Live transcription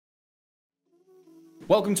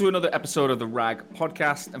Welcome to another episode of the RAG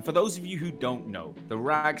podcast. And for those of you who don't know, the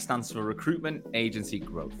RAG stands for Recruitment Agency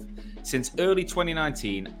Growth. Since early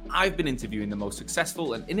 2019, I've been interviewing the most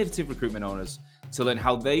successful and innovative recruitment owners to learn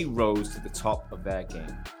how they rose to the top of their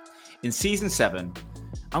game. In season 7,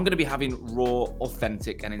 I'm going to be having raw,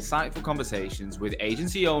 authentic, and insightful conversations with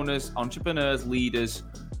agency owners, entrepreneurs, leaders,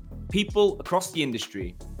 people across the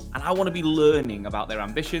industry. And I want to be learning about their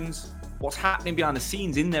ambitions, what's happening behind the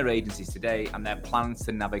scenes in their agencies today, and their plans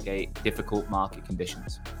to navigate difficult market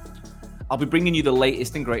conditions. I'll be bringing you the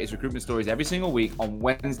latest and greatest recruitment stories every single week on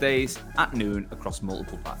Wednesdays at noon across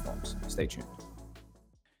multiple platforms. Stay tuned.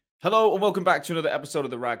 Hello and welcome back to another episode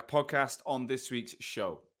of the RAG podcast. On this week's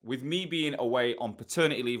show, with me being away on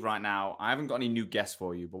paternity leave right now, I haven't got any new guests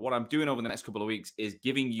for you, but what I'm doing over the next couple of weeks is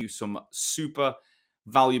giving you some super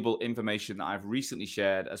valuable information that I've recently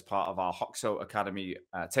shared as part of our Hoxo Academy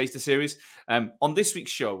taster series. On this week's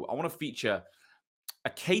show, I want to feature a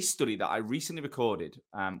case study that I recently recorded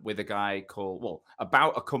with a guy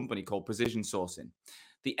about a company called Precision Sourcing.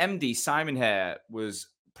 The MD, Simon Hare, was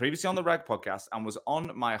previously on the RAG podcast and was on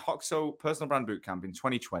my Hoxo personal brand bootcamp in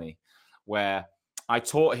 2020, where I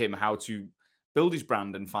taught him how to build his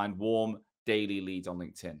brand and find warm daily leads on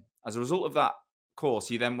LinkedIn. As a result of that course,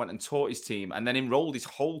 he then went and taught his team and then enrolled his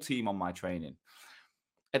whole team on my training.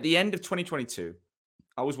 At the end of 2022,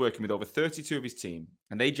 I was working with over 32 of his team,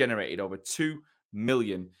 and they generated over 2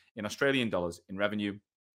 million in Australian dollars in revenue,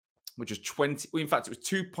 which was it was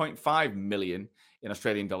 2.5 million in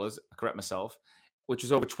Australian dollars, I correct myself, which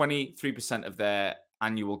was over 23% of their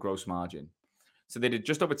annual gross margin. So they did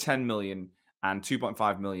just over 10 million, and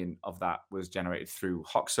 2.5 million of that was generated through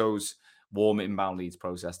Hoxo's warm inbound leads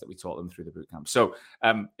process that we taught them through the bootcamp. So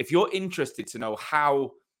if you're interested to know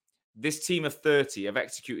how this team of 30 have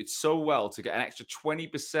executed so well to get an extra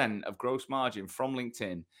 20% of gross margin from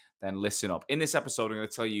LinkedIn, then listen up. In this episode, I'm going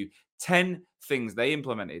to tell you 10 things they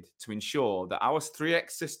implemented to ensure that our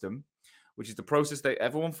 3X system, which is the process that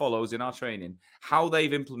everyone follows in our training, how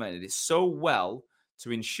they've implemented it so well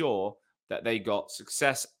to ensure that they got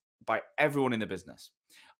success by everyone in the business.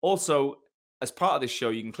 Also, as part of this show,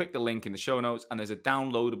 you can click the link in the show notes, and there's a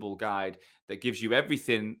downloadable guide that gives you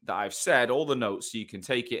everything that I've said, all the notes, so you can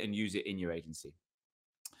take it and use it in your agency.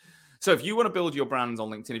 So if you want to build your brands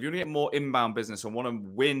on LinkedIn, if you want to get more inbound business and want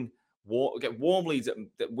to get warm leads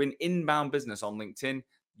that win inbound business on LinkedIn,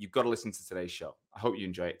 you've got to listen to today's show. I hope you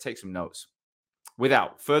enjoy it. Take some notes.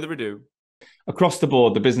 Without further ado, across the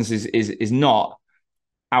board, the business is not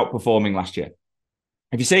outperforming last year.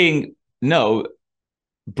 If you're saying no,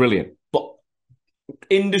 brilliant. But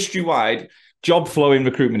industry-wide, job flow in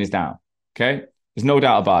recruitment is down. Okay, there's no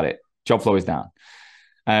doubt about it. Job flow is down.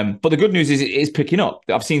 But the good news is it is picking up.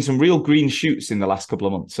 I've seen some real green shoots in the last couple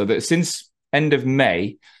of months. So that since end of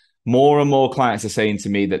May, more and more clients are saying to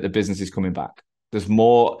me that the business is coming back. There's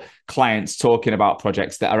more clients talking about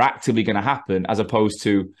projects that are actively going to happen, as opposed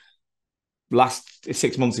to last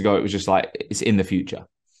 6 months ago, it was just like it's in the future.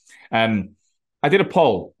 I did a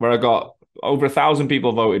poll where I got over 1,000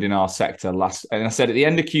 people voted in our sector and I said at the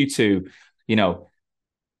end of Q2, I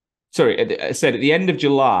said at the end of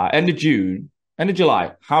July,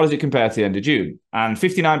 how does it compare to the end of June? And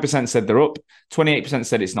 59% said they're up, 28%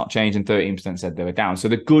 said it's not changed, and 13% said they were down. So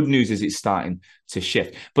the good news is it's starting to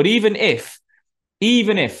shift. But even if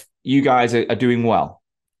you guys are doing well,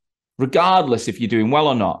 regardless if you're doing well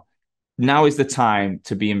or not, now is the time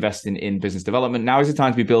to be investing in business development. Now is the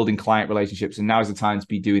time to be building client relationships. And now is the time to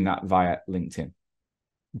be doing that via LinkedIn.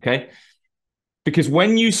 Okay? Because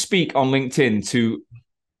when you speak on LinkedIn to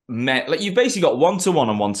you've basically got one-to-one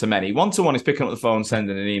and one-to-many. One-to-one is picking up the phone,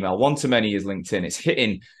 sending an email. One-to-many is LinkedIn. It's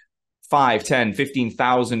hitting 5, 10,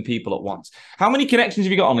 15,000 people at once. How many connections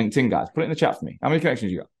have you got on LinkedIn, guys? Put it in the chat for me. How many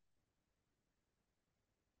connections have you got?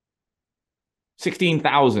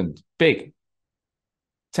 16,000. Big.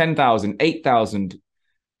 10,000, 8,000,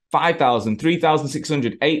 5,000,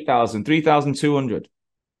 3,600, 8,000, 3,200.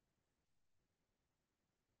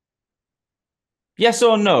 Yes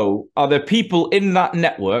or no, are there people in that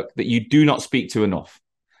network that you do not speak to enough?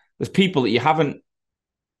 There's people that you haven't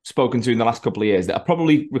spoken to in the last couple of years that are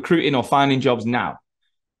probably recruiting or finding jobs now.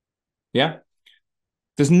 Yeah?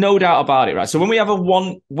 There's no doubt about it, right? So when we have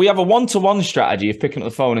a one-to-one strategy of picking up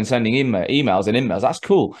the phone and sending emails, that's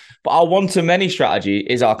cool. But our one-to-many strategy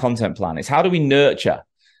is our content plan. It's how do we nurture?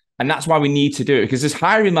 And that's why we need to do it, because there's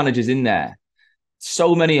hiring managers in there,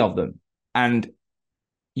 so many of them, and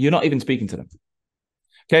you're not even speaking to them.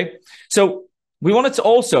 Okay? So we wanted to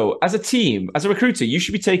also, as a team, as a recruiter, you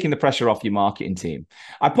should be taking the pressure off your marketing team.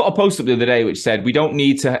 I put a post up the other day which said, we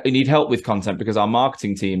need help with content because our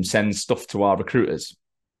marketing team sends stuff to our recruiters.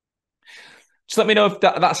 Just let me know if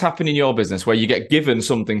that's happened in your business where you get given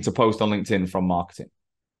something to post on LinkedIn from marketing.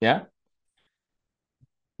 Yeah.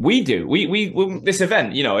 We do. We this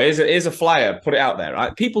event, here's a flyer, put it out there,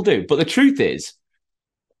 right? People do. But the truth is,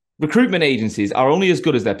 recruitment agencies are only as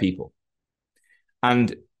good as their people.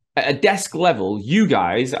 And at a desk level, you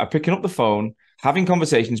guys are picking up the phone, having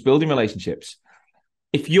conversations, building relationships.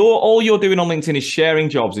 If all you're doing on LinkedIn is sharing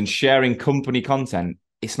jobs and sharing company content,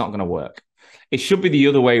 it's not going to work. It should be the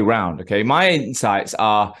other way around. Okay. My insights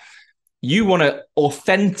are you want to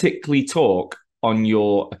authentically talk on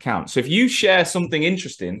your account. So if you share something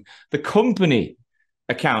interesting, the company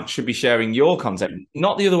account should be sharing your content,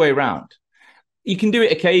 not the other way around. You can do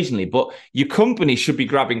it occasionally, but your company should be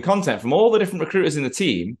grabbing content from all the different recruiters in the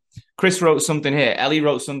team. Chris wrote something here. Ellie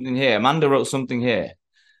wrote something here. Amanda wrote something here.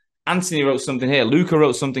 Anthony wrote something here. Luca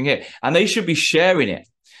wrote something here. And they should be sharing it.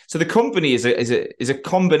 So the company is a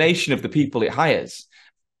combination of the people it hires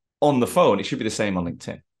on the phone. It should be the same on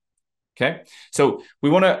LinkedIn. Okay. So we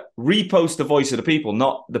want to repost the voice of the people,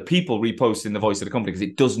 not the people reposting the voice of the company, because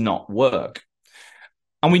it does not work.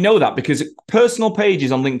 And we know that because personal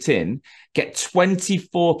pages on LinkedIn get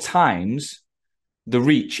 24 times the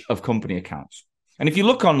reach of company accounts. And if you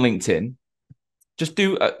look on LinkedIn, just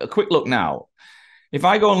do a quick look now. If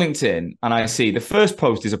I go on LinkedIn and I see the first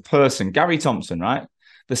post is a person, Gary Thompson, right?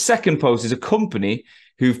 The second post is a company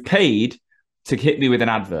who've paid to hit me with an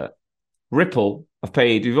advert. Ripple have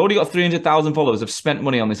paid. We've already got 300,000 followers. Have spent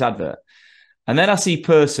money on this advert. And then I see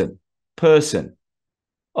person.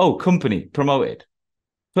 Oh, company promoted.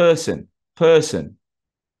 Person,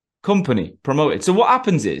 company promoted. So what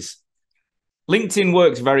happens is LinkedIn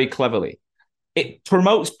works very cleverly. It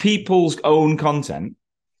promotes people's own content,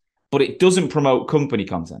 but it doesn't promote company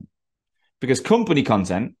content, because company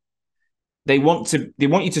content, they want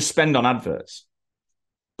you to spend on adverts.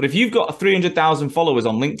 But if you've got 300,000 followers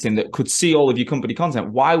on LinkedIn that could see all of your company content,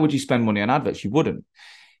 why would you spend money on adverts? You wouldn't.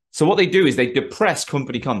 So what they do is they depress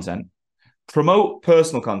company content, promote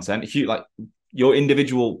personal content, if you like your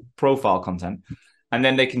individual profile content, and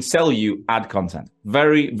then they can sell you ad content.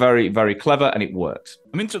 Very, very, very clever, and it works.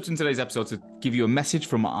 I'm interrupting today's episode to give you a message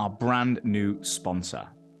from our brand new sponsor.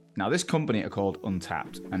 Now, this company are called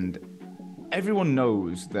Untapped, and everyone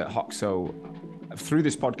knows that Hoxo, through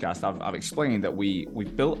this podcast, I've explained that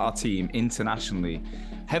we've built our team internationally,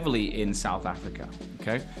 heavily in South Africa,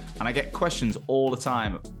 okay? And I get questions all the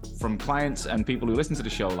time from clients and people who listen to the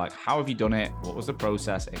show, like, how have you done it? What was the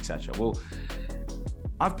process, etc. Well,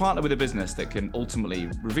 I've partnered with a business that can ultimately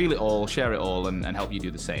reveal it all, share it all, and help you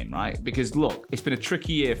do the same, right? Because look, it's been a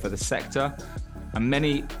tricky year for the sector, and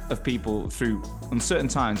many of people through uncertain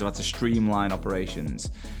times have had to streamline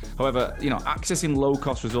operations. However, accessing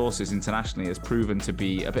low-cost resources internationally has proven to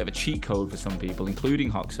be a bit of a cheat code for some people,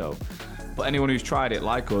 including Hoxo. But anyone who's tried it,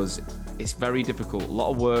 like us, it's very difficult, a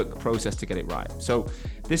lot of work, process to get it right. So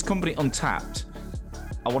this company, Untapped,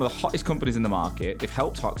 are one of the hottest companies in the market. They've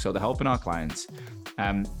helped Hoxo, they're helping our clients.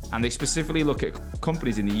 And they specifically look at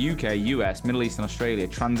companies in the UK, US, Middle East, and Australia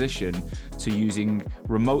transition to using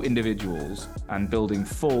remote individuals and building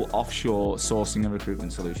full offshore sourcing and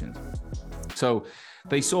recruitment solutions. So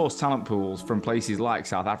they source talent pools from places like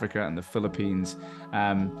South Africa and the Philippines.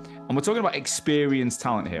 And we're talking about experienced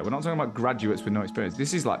talent here. We're not talking about graduates with no experience.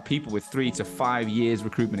 This is like people with 3 to 5 years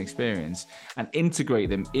recruitment experience, and integrate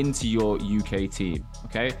them into your UK team,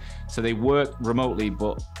 okay? So they work remotely,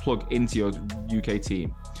 but plug into your UK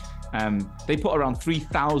team. They put around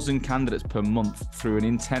 3,000 candidates per month through an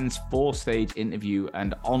intense 4-stage interview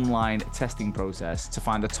and online testing process to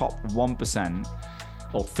find the top 1%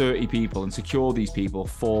 or 30 people and secure these people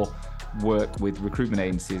for work with recruitment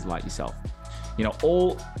agencies like yourself.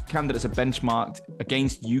 All candidates are benchmarked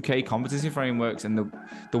against UK competency frameworks and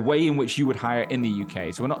the way in which you would hire in the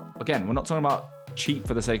UK. So we're not talking about cheap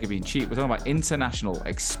for the sake of being cheap. We're talking about international,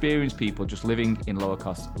 experienced people just living in lower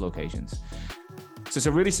cost locations. So it's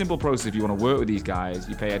a really simple process. If you want to work with these guys,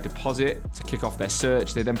 you pay a deposit to kick off their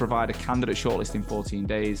search. They then provide a candidate shortlist in 14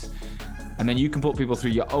 days. And then you can put people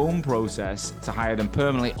through your own process to hire them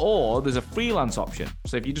permanently, or there's a freelance option.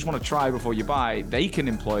 So if you just want to try before you buy, they can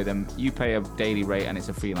employ them. You pay a daily rate and it's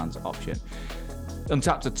a freelance option.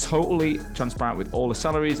 Untapped are totally transparent with all the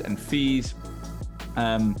salaries and fees.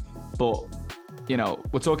 But,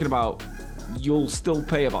 we're talking about you'll still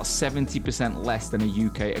pay about 70% less than a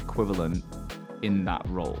UK equivalent in that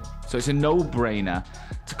role. So it's a no-brainer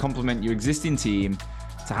to complement your existing team,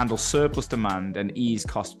 to handle surplus demand and ease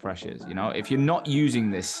cost pressures. If you're not using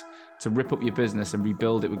this to rip up your business and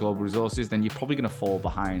rebuild it with global resources, then you're probably going to fall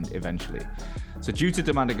behind eventually. So due to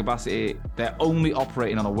demand and capacity, they're only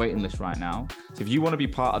operating on a waiting list right now. So if you want to be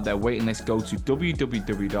part of their waiting list, go to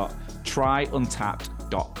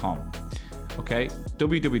www.tryuntapped.com. Okay,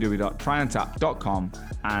 www.tryuntapped.com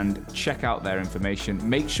and check out their information.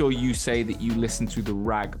 Make sure you say that you listen to the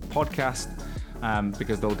RAG podcast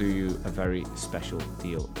because they'll do you a very special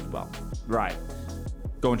deal as well. Right,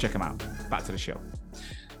 go and check them out. Back to the show.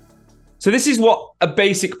 So this is what a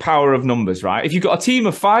basic power of numbers, right? If you've got a team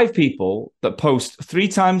of 5 people that post 3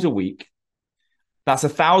 times a week, that's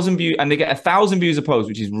 1,000 views, and they get 1,000 views a post,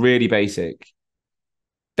 which is really basic.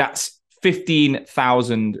 That's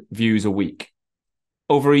 15,000 views a week.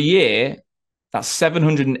 Over a year, that's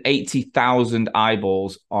 780,000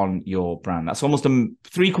 eyeballs on your brand. That's almost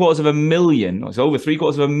 750,000. It's over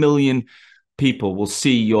 750,000 people will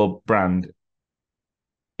see your brand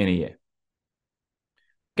in a year.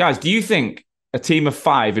 Guys, do you think a team of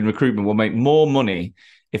 5 in recruitment will make more money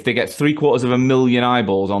if they get 750,000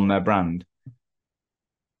 eyeballs on their brand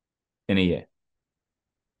in a year?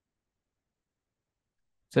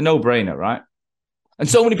 It's a no-brainer, right? And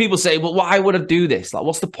so many people say, well, why would I do this? Like,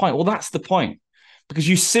 what's the point? Well, that's the point. Because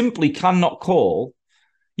you simply cannot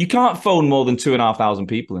you can't phone more than 2,500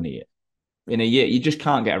 people in a year. In a year, you just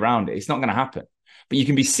can't get around it. It's not going to happen. But you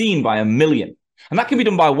can be seen by 1 million. And that can be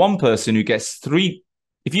done by one person who gets 3.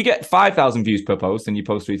 If you get 5,000 views per post and you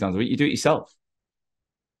post 3 times a week, you do it yourself.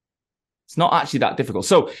 It's not actually that difficult.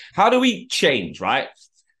 So how do we change, right?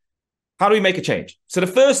 How do we make a change? So the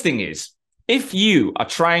first thing is, if you are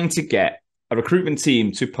trying to get a recruitment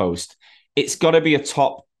team to post, it's got to be a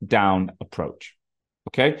top-down approach,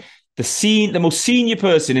 okay? The most senior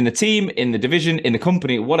person in the team, in the division, in the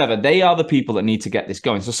company, whatever, they are the people that need to get this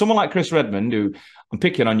going. So someone like Chris Redmond, who I'm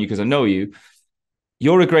picking on you because I know you,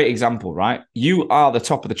 you're a great example, right? You are the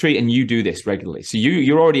top of the tree and you do this regularly. So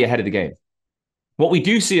you're already ahead of the game. What we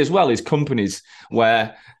do see as well is companies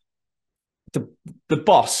where the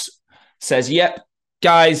boss says, yep,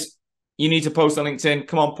 guys, you need to post on LinkedIn.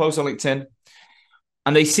 Come on, post on LinkedIn.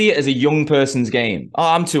 And they see it as a young person's game. Oh,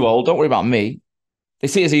 I'm too old. Don't worry about me. They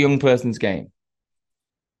see it as a young person's game.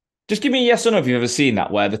 Just give me a yes or no if you've ever seen that,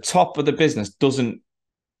 where the top of the business doesn't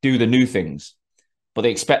do the new things, but they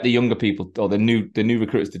expect the younger people or the new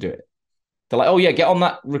recruiters to do it. They're like, oh yeah, get on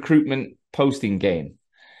that recruitment posting game.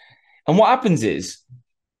 And what happens is,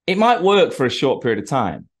 it might work for a short period of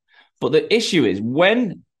time, but the issue is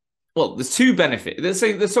there's 2 benefits.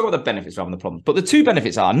 Let's talk about the benefits rather than the problems. But the 2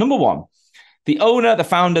 benefits are, number 1, the owner, the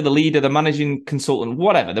founder, the leader, the managing consultant,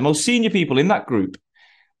 whatever, the most senior people in that group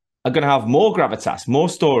are going to have more gravitas, more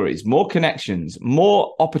stories, more connections,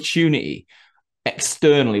 more opportunity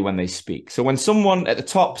externally when they speak. So when someone at the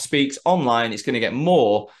top speaks online, it's going to have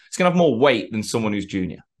more weight than someone who's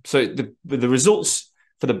junior. So the results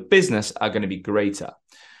for the business are going to be greater.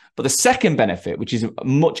 But the second benefit, which is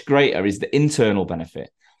much greater, is the internal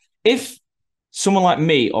benefit. If someone like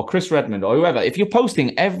me or Chris Redmond or whoever, if you're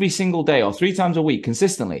posting every single day or 3 times a week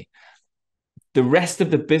consistently, the rest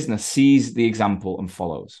of the business sees the example and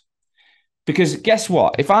follows. Because guess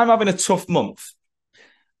what? If I'm having a tough month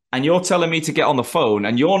and you're telling me to get on the phone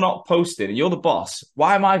and you're not posting and you're the boss,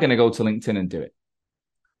 why am I going to go to LinkedIn and do it?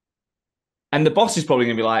 And the boss is probably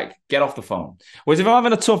going to be like, get off the phone. Whereas if I'm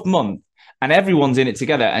having a tough month and everyone's in it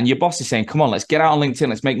together and your boss is saying, come on, let's get out on LinkedIn,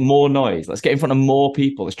 let's make more noise, let's get in front of more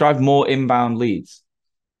people, let's drive more inbound leads,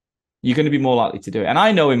 you're going to be more likely to do it. And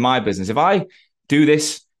I know in my business, if I do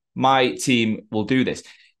this, my team will do this.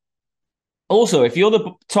 Also, if you're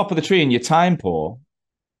the top of the tree and you're time poor,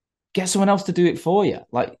 get someone else to do it for you.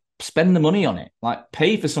 Like, spend the money on it. Like,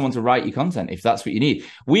 pay for someone to write your content if that's what you need.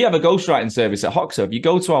 We have a ghostwriting service at Hoxo. If you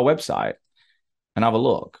go to our website and have a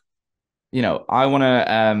look, I want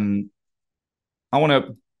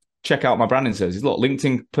to check out my branding services. Look,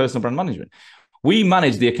 LinkedIn personal brand management. We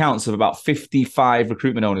manage the accounts of about 55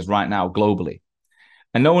 recruitment owners right now globally.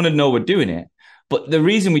 And no one would know we're doing it. But the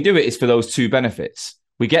reason we do it is for those 2 benefits.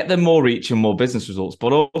 We get them more reach and more business results,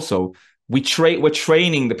 but also we're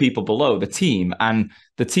training the people below the team, and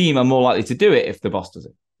the team are more likely to do it if the boss does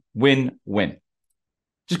it. Win-win.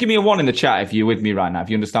 Just give me a 1 in the chat if you're with me right now,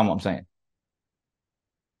 if you understand what I'm saying.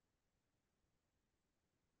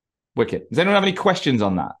 Wicked. Does anyone have any questions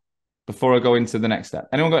on that before I go into the next step?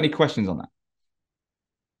 Anyone got any questions on that?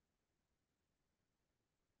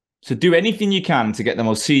 So do anything you can to get the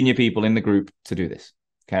most senior people in the group to do this.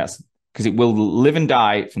 Okay, that's because it will live and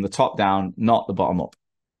die from the top down, not the bottom up.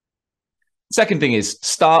 Second thing is,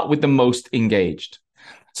 start with the most engaged.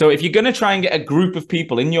 So if you're going to try and get a group of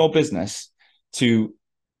people in your business to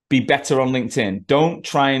be better on LinkedIn, don't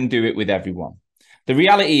try and do it with everyone. The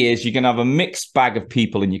reality is you're going to have a mixed bag of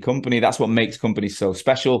people in your company. That's what makes companies so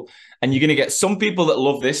special. And you're going to get some people that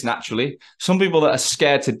love this naturally, some people that are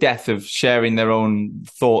scared to death of sharing their own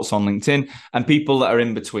thoughts on LinkedIn, and people that are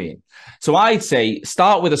in between. So I'd say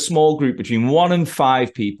start with a small group between 1 and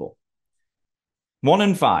 5 people. 1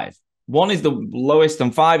 and 5. 1 is the lowest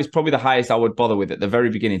and 5 is probably the highest I would bother with at the very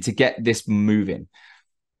beginning to get this moving.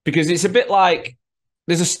 Because it's a bit like,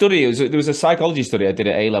 there's a study, there was a psychology study I did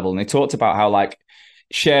at A-level, and they talked about how like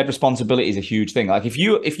shared responsibility is a huge thing. Like if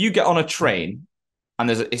you get on a train and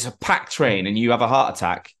it's a packed train and you have a heart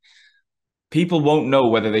attack, people won't know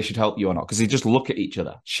whether they should help you or not because they just look at each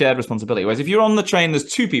other. Shared responsibility. Whereas if you're on the train,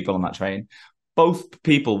 there's 2 people on that train, both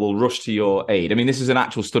people will rush to your aid. I mean, this is an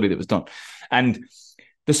actual study that was done. And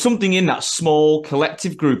there's something in that small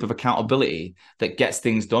collective group of accountability that gets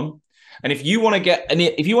things done. And if you want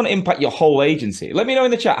to impact your whole agency, let me know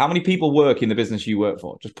in the chat how many people work in the business you work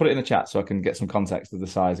for. Just put it in the chat so I can get some context of the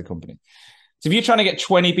size of the company. So if you're trying to get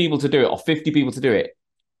 20 people to do it or 50 people to do it,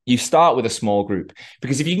 you start with a small group.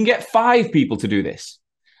 Because if you can get 5 people to do this,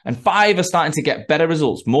 and 5 are starting to get better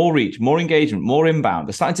results, more reach, more engagement, more inbound,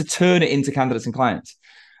 they're starting to turn it into candidates and clients,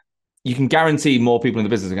 you can guarantee more people in the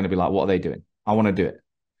business are going to be like, what are they doing? I want to do it.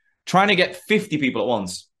 Trying to get 50 people at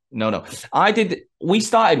once. No. We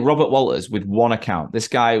started Robert Walters with 1 account. This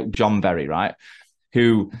guy, John Berry, right?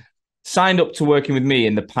 Who signed up to working with me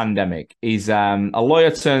in the pandemic. He's a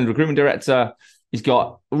lawyer turned recruitment director. He's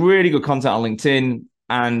got really good content on LinkedIn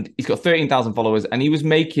and he's got 13,000 followers and he was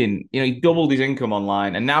making, he doubled his income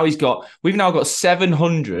online. And now we've now got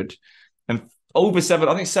 700 and over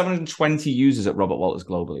 720 users at Robert Walters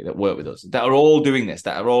globally that work with us, that are all doing this,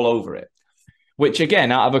 that are all over it. Which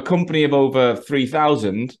again, out of a company of over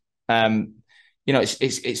 3,000,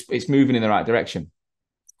 it's moving in the right direction.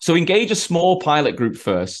 So engage a small pilot group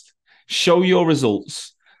first, show your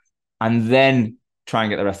results, and then try and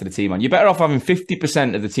get the rest of the team on. You're better off having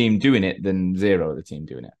 50% of the team doing it than 0 of the team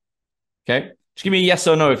doing it. Okay? Just give me a yes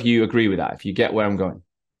or no if you agree with that, if you get where I'm going.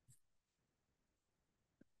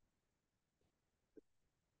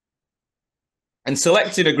 And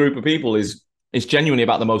selecting a group of people is genuinely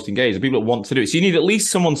about the most engaged, the people that want to do it. So you need at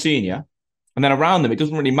least someone seeing you, and then around them, it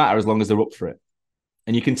doesn't really matter as long as they're up for it.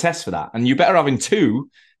 And you can test for that. And you're better having 2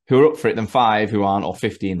 who are up for it than 5 who aren't, or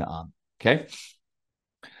 15 that aren't. Okay.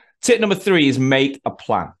 Tip number 3 is make a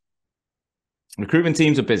plan. Recruitment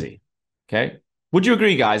teams are busy. Okay. Would you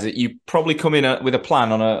agree, guys, that you probably come in with a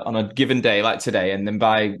plan on a given day like today, and then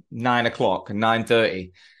by 9 o'clock and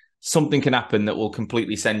 9:30, something can happen that will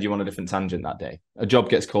completely send you on a different tangent that day. A job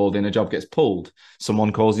gets called in, a job gets pulled,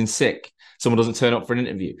 someone calls in sick, someone doesn't turn up for an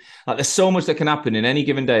interview. Like there's so much that can happen in any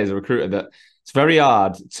given day as a recruiter that it's very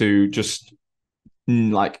hard to just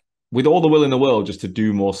like with all the will in the world just to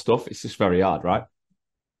do more stuff. It's just very hard, right?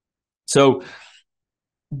 So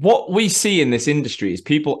what we see in this industry is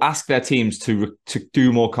people ask their teams to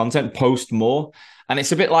do more content, post more. And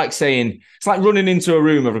it's a bit like saying, it's like running into a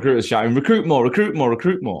room of recruiters shouting, recruit more, recruit more,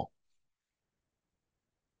 recruit more.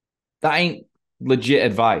 That ain't legit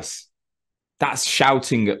advice. That's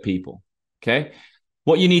shouting at people, okay?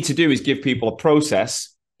 What you need to do is give people a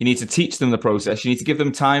process. You need to teach them the process. You need to give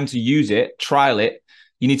them time to use it, trial it.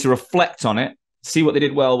 You need to reflect on it, see what they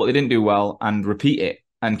did well, what they didn't do well, and repeat it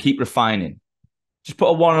and keep refining. Just put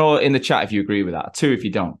a 1 or in the chat if you agree with that, a 2 if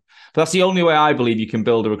you don't. But that's the only way I believe you can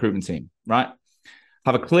build a recruitment team, right?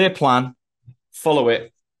 Have a clear plan, follow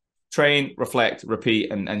it, train, reflect,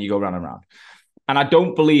 repeat, and you go round and round. And I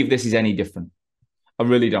don't believe this is any different. I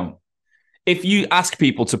really don't. If you ask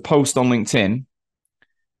people to post on LinkedIn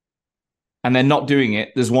and they're not doing it,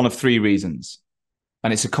 there's one of 3 reasons.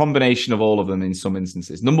 And it's a combination of all of them in some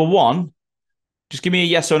instances. Number 1, just give me a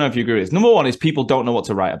yes or no if you agree with this. Number 1 is people don't know what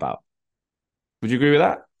to write about. Would you agree with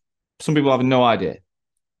that? Some people have no idea.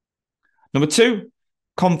 Number 2,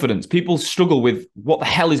 confidence. People struggle with what the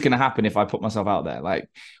hell is going to happen if I put myself out there. Like,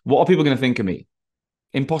 what are people going to think of me?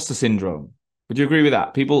 Imposter syndrome. Would you agree with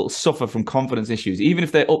that? People suffer from confidence issues, even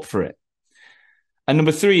if they're up for it. And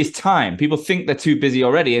number 3 is time. People think they're too busy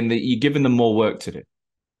already and that you're giving them more work to do.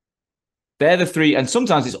 They're the 3. And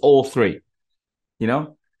sometimes it's all 3. I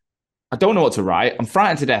don't know what to write. I'm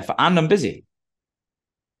frightened to death and I'm busy.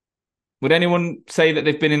 Would anyone say that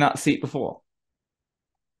they've been in that seat before?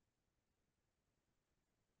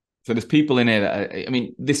 So there's people in here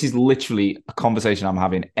that, this is literally a conversation I'm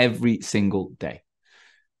having every single day.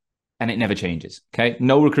 And it never changes, okay?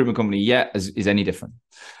 No recruitment company yet is any different.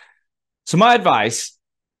 So my advice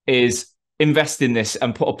is invest in this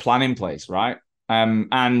and put a plan in place, right?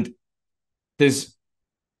 And there's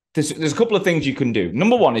a couple of things you can do.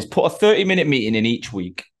 Number 1 is put a 30-minute meeting in each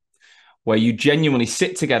week where you genuinely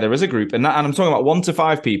sit together as a group, and I'm talking about 1 to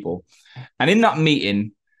 5 people. And in that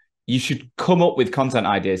meeting, you should come up with content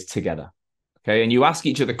ideas together. Okay. And you ask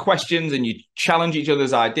each other questions and you challenge each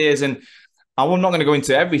other's ideas. And I'm not going to go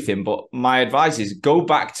into everything, but my advice is go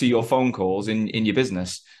back to your phone calls in your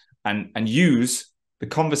business and use the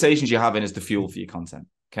conversations you're having as the fuel for your content.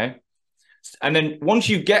 Okay. And then once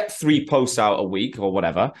you get 3 posts out a week or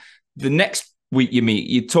whatever, the next week you meet,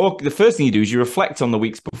 you talk, the first thing you do is you reflect on the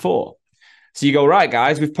weeks before. So you go, right,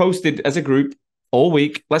 guys, we've posted as a group all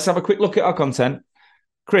week. Let's have a quick look at our content.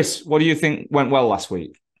 Chris, what do you think went well last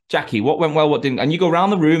week? Jackie, what went well, what didn't? And you go around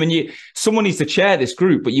the room and someone needs to chair this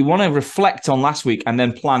group, but you want to reflect on last week and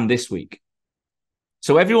then plan this week.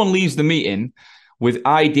 So everyone leaves the meeting with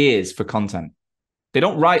ideas for content. They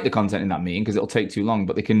don't write the content in that meeting because it'll take too long,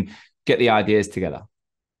 but they can get the ideas together.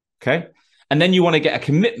 Okay. And then you want to get a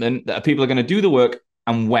commitment that people are going to do the work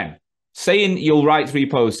and when. Saying you'll write 3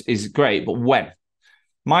 posts is great, but when?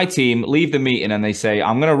 My team leave the meeting and they say,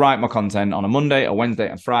 I'm going to write my content on a Monday, a Wednesday,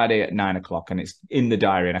 and Friday at 9:00. And it's in the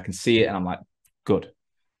diary and I can see it. And I'm like, good.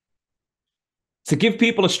 To give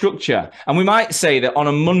people a structure. And we might say that on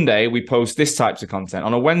a Monday, we post this types of content.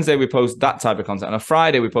 On a Wednesday, we post that type of content. On a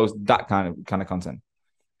Friday, we post that kind of content.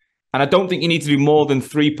 And I don't think you need to do more than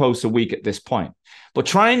 3 posts a week at this point. But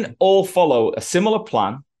try and all follow a similar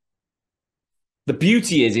plan. The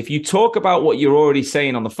beauty is if you talk about what you're already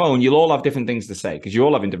saying on the phone, you'll all have different things to say because you're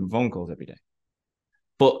all having different phone calls every day.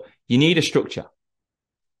 But you need a structure.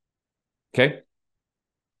 Okay?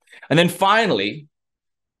 And then finally,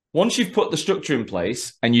 once you've put the structure in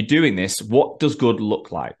place and you're doing this, what does good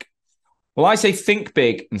look like? Well, I say think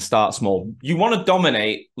big and start small. You want to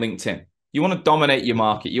dominate LinkedIn. You want to dominate your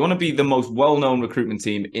market. You want to be the most well-known recruitment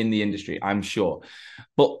team in the industry, I'm sure.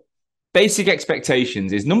 But basic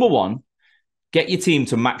expectations is, number one, get your team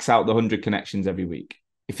to max out the 100 connections every week.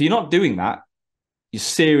 If you're not doing that, you're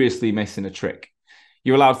seriously missing a trick.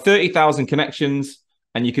 You're allowed 30,000 connections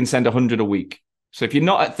and you can send 100 a week. So if you're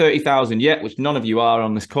not at 30,000 yet, which none of you are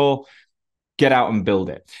on this call, get out and build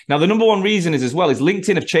it. Now, the number one reason is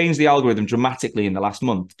LinkedIn have changed the algorithm dramatically in the last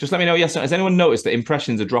month. Just let me know, yes, has anyone noticed that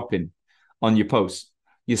impressions are dropping on your posts?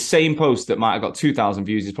 Your same post that might have got 2,000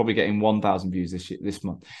 views is probably getting 1,000 views this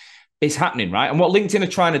month. It's happening, right? And what LinkedIn are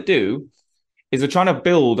trying to do is they're trying to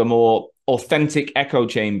build a more authentic echo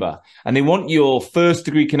chamber. And they want your first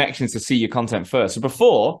degree connections to see your content first. So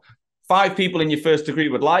before, 5 people in your first degree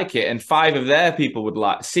would like it and 5 of their people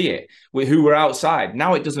would see it who were outside.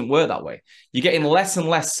 Now it doesn't work that way. You're getting less and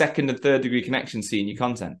less second and third degree connections seeing your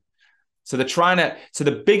content. So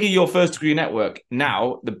the bigger your first degree network,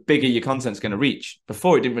 now the bigger your content's going to reach.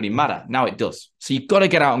 Before it didn't really matter. Now it does. So you've got to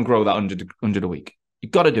get out and grow that 100 a week.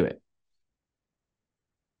 You've got to do it.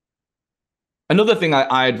 Another thing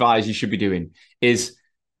I advise you should be doing is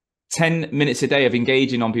 10 minutes a day of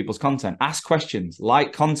engaging on people's content. Ask questions,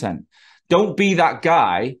 like content. Don't be that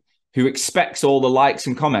guy who expects all the likes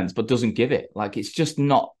and comments but doesn't give it. Like, it's just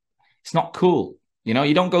not cool. You know,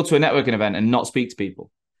 you don't go to a networking event and not speak to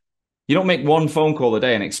people. You don't make 1 phone call a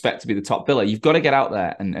day and expect to be the top biller. You've got to get out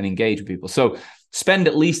there and engage with people. So spend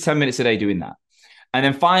at least 10 minutes a day doing that. And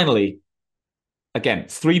then finally, again,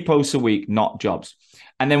 3 posts a week, not jobs.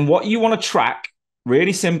 And then what you want to track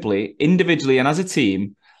really simply, individually and as a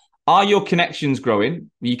team, are your connections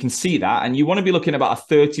growing? You can see that. And you want to be looking at about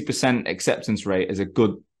a 30% acceptance rate as a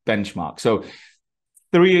good benchmark. So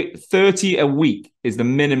 30 a week is the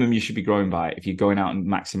minimum you should be growing by if you're going out and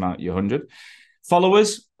maxing out your 100.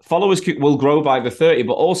 Followers will grow by the 30,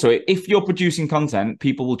 but also if you're producing content,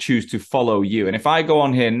 people will choose to follow you. And if I go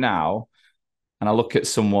on here now and I look at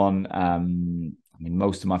someone,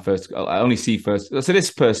 most of my first, I only see first. So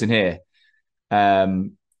this person here,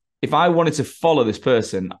 if I wanted to follow this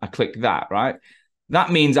person, I click that, right?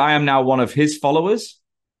 That means I am now one of his followers.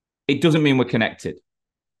 It doesn't mean we're connected.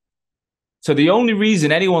 So the only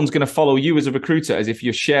reason anyone's going to follow you as a recruiter is if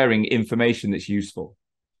you're sharing information that's useful.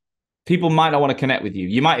 People might not want to connect with you.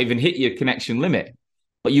 You might even hit your connection limit,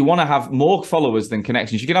 but you want to have more followers than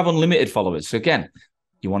connections. You can have unlimited followers. So again,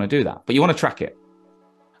 you want to do that, but you want to track it.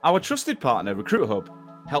 Our trusted partner, Recruit Hub,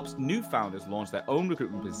 helps new founders launch their own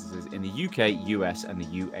recruitment businesses in the UK, US, and the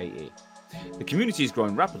UAE. The community is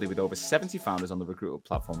growing rapidly with over 70 founders on the Recruit Hub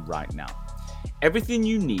platform right now. Everything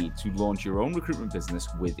you need to launch your own recruitment business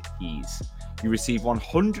with ease. You receive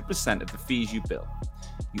 100% of the fees you bill.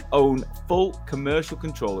 You own full commercial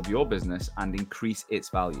control of your business and increase its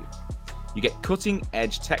value. You get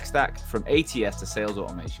cutting-edge tech stack from ATS to sales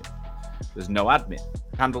automation. There's no admin.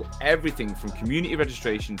 Handle everything from community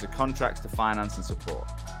registration to contracts to finance and support.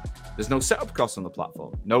 There's no setup costs on the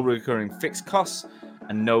platform, no recurring fixed costs,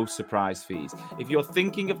 and no surprise fees. If you're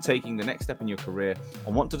thinking of taking the next step in your career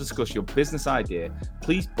and want to discuss your business idea,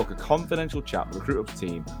 please book a confidential chat with RecruitHub's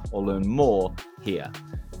team or learn more here.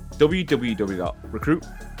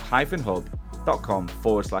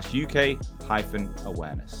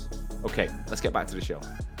 www.recruit-hub.com/UK-awareness. Okay, let's get back to the show.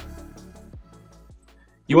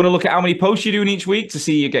 You want to look at how many posts you're doing each week to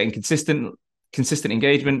see you're getting consistent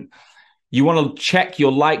engagement. You want to check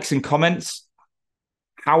your likes and comments.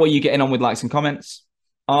 How are you getting on with likes and comments?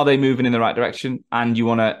 Are they moving in the right direction? And you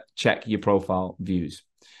want to check your profile views.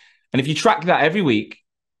 And if you track that every week,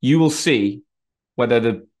 you will see whether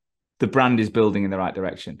the brand is building in the right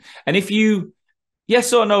direction. And if you,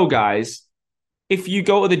 yes or no, guys, if you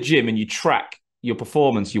go to the gym and you track your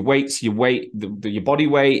performance, your weights, your weight, your body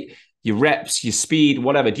weight, your reps, your speed,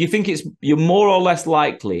 whatever, do you think you're more or less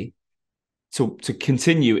likely to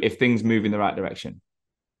continue if things move in the right direction?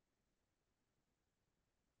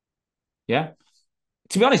 Yeah.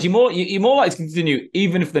 To be honest, you're more likely to continue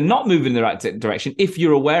even if they're not moving in the right direction, if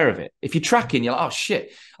you're aware of it. If you're tracking, you're like, oh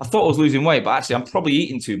shit, I thought I was losing weight, but actually I'm probably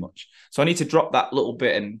eating too much. So I need to drop that little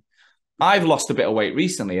bit. And I've lost a bit of weight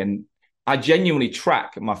recently, and I genuinely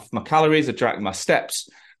track my calories, I track my steps.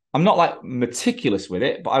 I'm not like meticulous with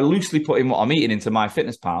it, but I loosely put in what I'm eating into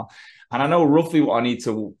MyFitnessPal, and I know roughly what I need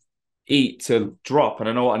to eat to drop, and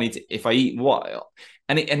I know what I need to, if I eat what,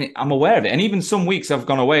 and I'm aware of it. And even some weeks I've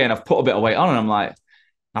gone away and I've put a bit of weight on, and I'm like,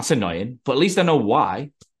 that's annoying, but at least I know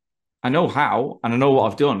why, I know how, and I know what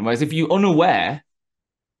I've done. Whereas if you're unaware,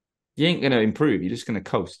 you ain't going to improve. You're just going to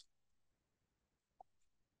coast.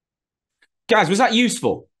 Guys, was that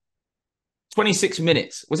useful? 26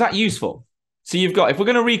 minutes. Was that useful? So you've got, if we're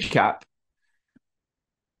going to recap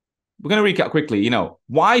quickly,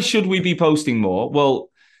 why should we be posting more? Well,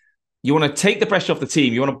 you want to take the pressure off the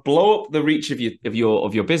team. You want to blow up the reach of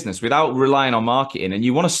your business without relying on marketing. And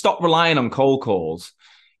you want to stop relying on cold calls.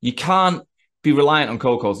 You can't be reliant on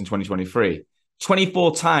cold calls in 2023.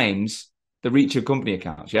 24 times the reach of company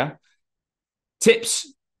accounts, yeah?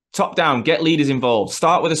 Tips, top down, get leaders involved.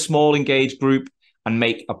 Start with a small engaged group and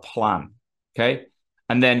make a plan, okay?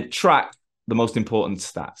 And then track the most important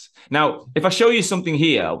stats. Now, if I show you something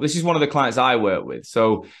here, this is one of the clients I work with.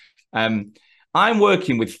 So I'm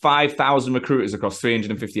working with 5,000 recruiters across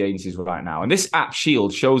 350 agencies right now. And this app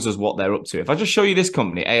Shield shows us what they're up to. If I just show you this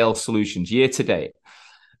company, AL Solutions, year to date,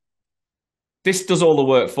 this does all the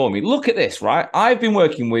work for me. Look at this, right? I've been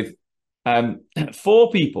working with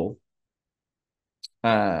 4 people.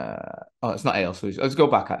 It's not AL Solutions. Let's go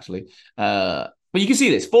back, actually. But you can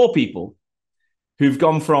see this, 4 people who've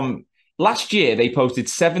gone from last year, they posted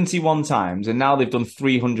 71 times, and now they've done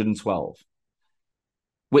 312,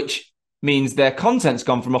 which means their content's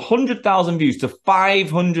gone from 100,000 views to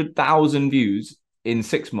 500,000 views in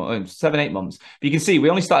 7, 8 months. But you can see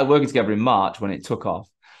we only started working together in March when it took off.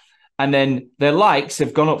 And then their likes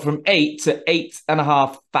have gone up from 8 to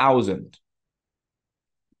 8,500.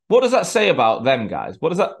 What does that say about them, guys?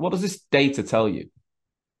 What does this data tell you?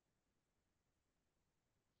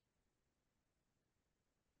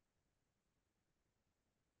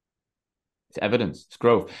 It's evidence, it's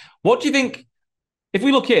growth. What do you think? If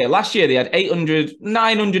we look here, last year they had 800,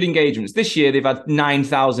 900 engagements. This year they've had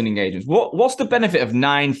 9,000 engagements. What's the benefit of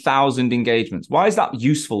 9,000 engagements? Why is that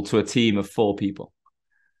useful to a team of 4 people?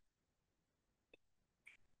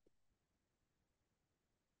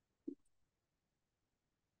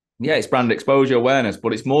 Yeah, it's brand exposure, awareness,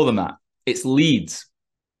 but it's more than that. It's leads.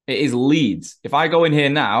 It is leads. If I go in here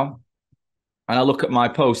now and I look at my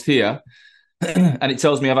post here and it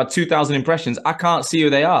tells me I've had 2,000 impressions, I can't see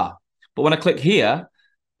who they are. But when I click here,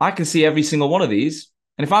 I can see every single one of these.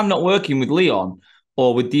 And if I'm not working with Leon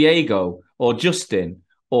or with Diego or Justin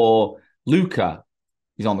or Luca,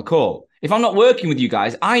 he's on the call. If I'm not working with you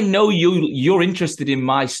guys, I know you're interested in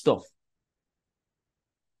my stuff.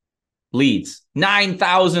 Leads,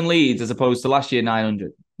 9,000 leads as opposed to last year,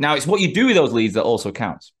 900. Now, it's what you do with those leads that also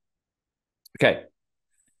counts. Okay.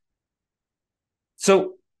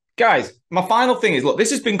 So, guys, my final thing is, look,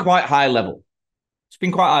 this has been quite high level. It's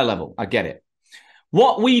been quite high level. I get it.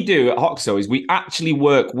 What we do at Hoxo is we actually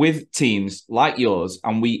work with teams like yours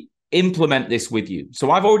and we implement this with you.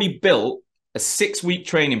 So I've already built a 6-week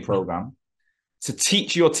training program to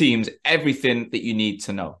teach your teams everything that you need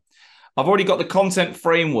to know. I've already got the content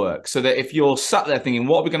framework so that if you're sat there thinking,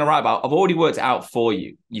 what are we going to write about? I've already worked it out for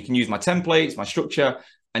you. You can use my templates, my structure,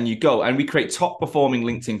 and you go. And we create top performing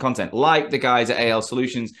LinkedIn content like the guys at AL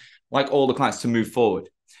Solutions, like all the clients to move forward.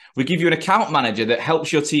 We give you an account manager that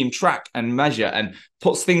helps your team track and measure and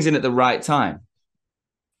puts things in at the right time.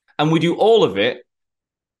 And we do all of it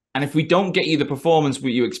And if we don't get you the performance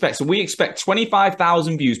you expect, so we expect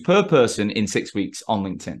 25,000 views per person in 6 weeks on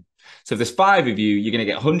LinkedIn. So if there's 5 of you, you're going to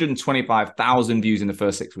get 125,000 views in the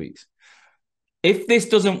first 6 weeks. If this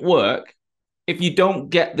doesn't work, if you don't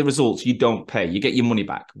get the results, you don't pay. You get your money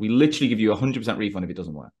back. We literally give you a 100% refund if it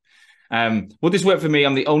doesn't work. Would this work for me?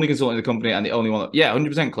 I'm the only consultant in the company and the only one.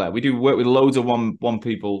 100%, Claire. We do work with loads of one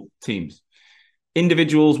people teams,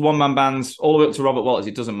 individuals, one-man bands, all the way up to Robert Walters.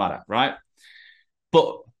 It doesn't matter, right?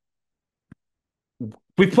 But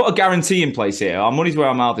we put a guarantee in place here. Our money's where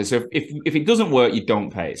our mouth is. So if it doesn't work, you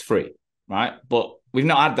don't pay. It's free, right? But we've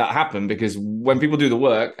not had that happen because when people do the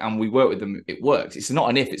work and we work with them, it works. It's not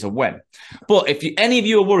an if, it's a when. But if any of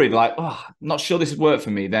you are worried, like, oh, I'm not sure this has worked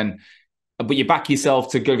for me, then, but you back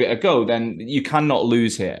yourself to give it a go, then you cannot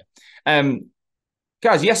lose here.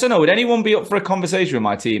 Guys, yes or no, would anyone be up for a conversation with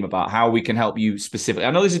my team about how we can help you specifically?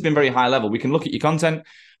 I know this has been very high level. We can look at your content,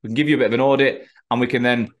 we can give you a bit of an audit, and we can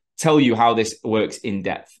then tell you how this works in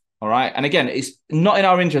depth. All right. And again, it's not in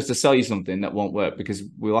our interest to sell you something that won't work because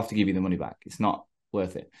we'll have to give you the money back. It's not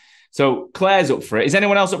worth it. So Claire's up for it. Is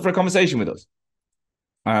anyone else up for a conversation with us?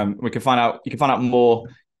 We can find out. You can find out more.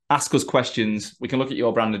 Ask us questions. We can look at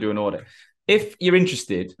your brand and do an audit. If you're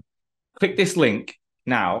interested, click this link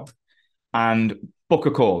now and book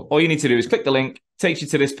a call. All you need to do is click the link, takes you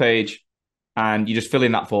to this page, and you just fill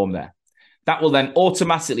in that form there. That will then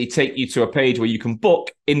automatically take you to a page where you can book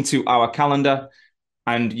into our calendar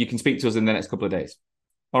and you can speak to us in the next couple of days.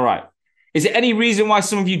 All right. Is there any reason why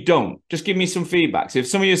some of you don't? Just give me some feedback. So if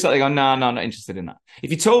some of you are suddenly going, no, I'm not interested in that. If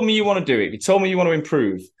you told me you want to do it, if you told me you want to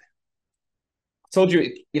improve, I told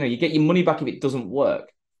you, you get your money back if it doesn't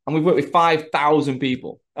work. And we've worked with 5,000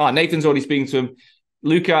 people. Oh, Nathan's already speaking to him.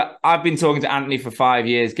 Luca, I've been talking to Anthony for 5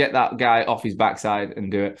 years. Get that guy off his backside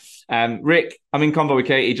and do it. Rick, I'm in convo with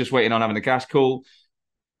Katie, just waiting on having the cash. Cool.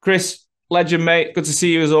 Chris, legend, mate. Good to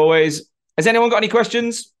see you as always. Has anyone got any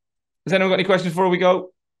questions? Has anyone got any questions before we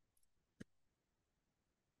go?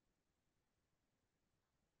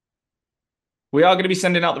 We are going to be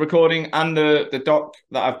sending out the recording and the doc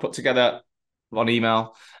that I've put together on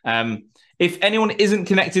email. If anyone isn't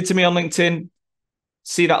connected to me on LinkedIn,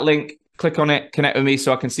 see that link. Click on it, connect with me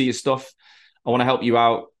so I can see your stuff. I want to help you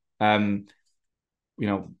out. As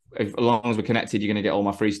long as we're connected, you're going to get all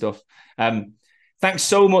my free stuff. Thanks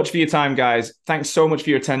so much for your time, guys. Thanks so much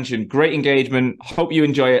for your attention. Great engagement. Hope you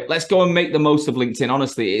enjoy it. Let's go and make the most of LinkedIn.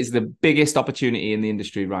 Honestly, it is the biggest opportunity in the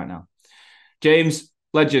industry right now. James,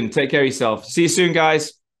 legend, take care of yourself. See you soon,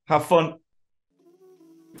 guys. Have fun.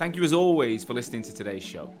 Thank you as always for listening to today's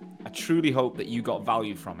show. I truly hope that you got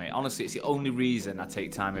value from it. Honestly, it's the only reason I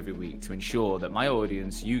take time every week to ensure that my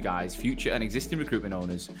audience, you guys, future and existing recruitment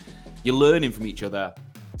owners, you're learning from each other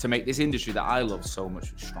to make this industry that I love so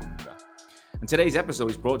much stronger. And today's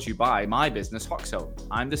episode is brought to you by my business, Hoxo.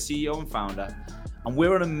 I'm the CEO and founder, and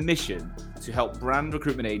we're on a mission to help brand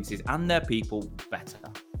recruitment agencies and their people better.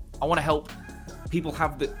 I want to help people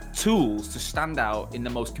have the tools to stand out in the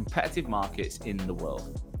most competitive markets in the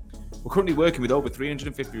world. We're currently working with over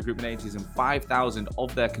 350 recruitment agencies and 5,000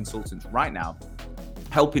 of their consultants right now,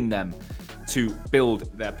 helping them to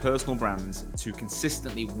build their personal brands, to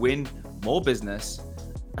consistently win more business,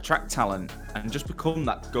 attract talent, and just become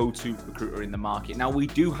that go-to recruiter in the market. Now, we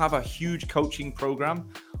do have a huge coaching program,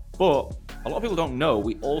 but a lot of people don't know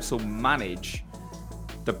we also manage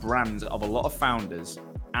the brands of a lot of founders,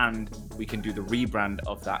 and we can do the rebrand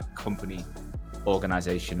of that company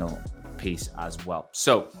organizational piece as well.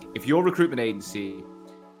 So if your recruitment agency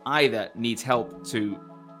either needs help to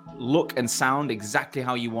look and sound exactly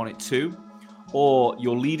how you want it to, or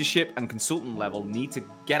your leadership and consultant level need to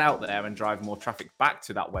get out there and drive more traffic back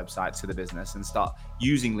to that website, to the business, and start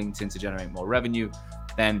using LinkedIn to generate more revenue,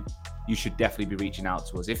 then you should definitely be reaching out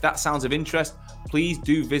to us. If that sounds of interest, please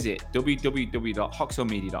do visit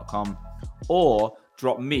www.hoxomedia.com or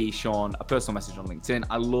drop me, Sean, a personal message on LinkedIn.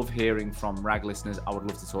 I love hearing from RAG listeners. I would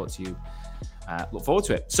love to talk to you. Look forward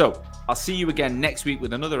to it. So I'll see you again next week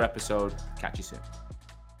with another episode. Catch you soon.